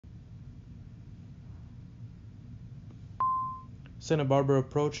Santa Barbara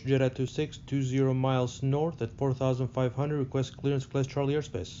approach, Jedi 26, 20 miles north at 4,500, request clearance class Charlie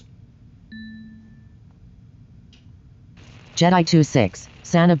airspace. Jedi 26,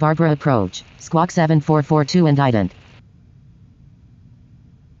 Santa Barbara approach, squawk 7442 and ident.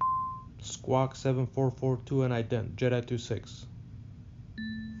 Squawk 7442 and ident, Jedi 26.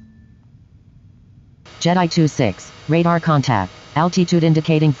 Jedi 26, radar contact, altitude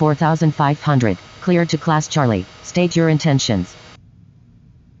indicating 4,500, cleared to class Charlie, state your intentions.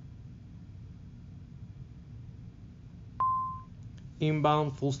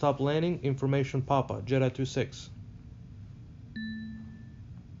 Inbound full stop landing, information Papa, Jedi 26.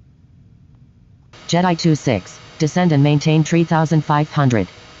 Jedi 26, descend and maintain 3,500.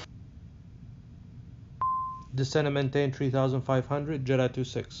 Descend and maintain 3,500, Jedi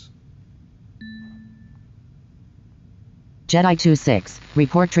 26. Jedi 26,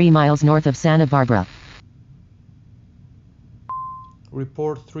 report 3 miles north of Santa Barbara.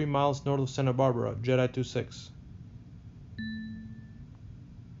 Report 3 miles north of Santa Barbara, Jedi 26.